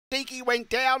Deaky went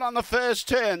down on the first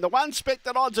turn. The one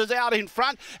Spected Odds is out in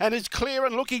front and is clear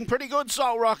and looking pretty good.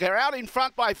 Soul Rocker out in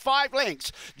front by 5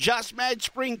 lengths. Just Mad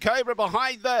Spring Cobra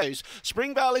behind those.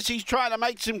 Springvale Issy's trying to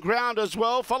make some ground as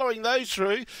well. Following those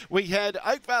through, we had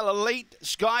Oakvale Elite,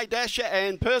 Sky Dasher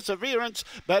and Perseverance.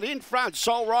 But in front,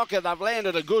 Soul Rocker, they've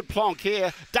landed a good plonk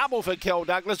here. Double for Kel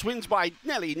Douglas, wins by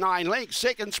nearly 9 lengths.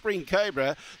 Second, Spring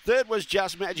Cobra. Third was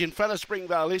Just Mad in front of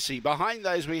Springvale Issy. Behind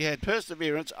those, we had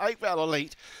Perseverance, Oakvale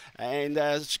Elite, and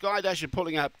Sky Dasher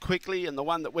pulling up quickly, and the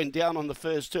one that went down on the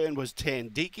first turn was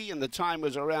Tandiki, and the time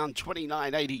was around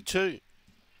 29.82.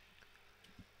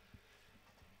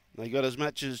 They got as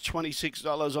much as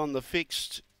 $26 on the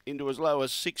fixed, into as low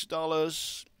as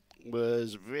 $6.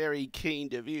 Was very keen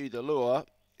to view the lure,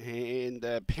 and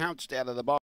pounced out of the box.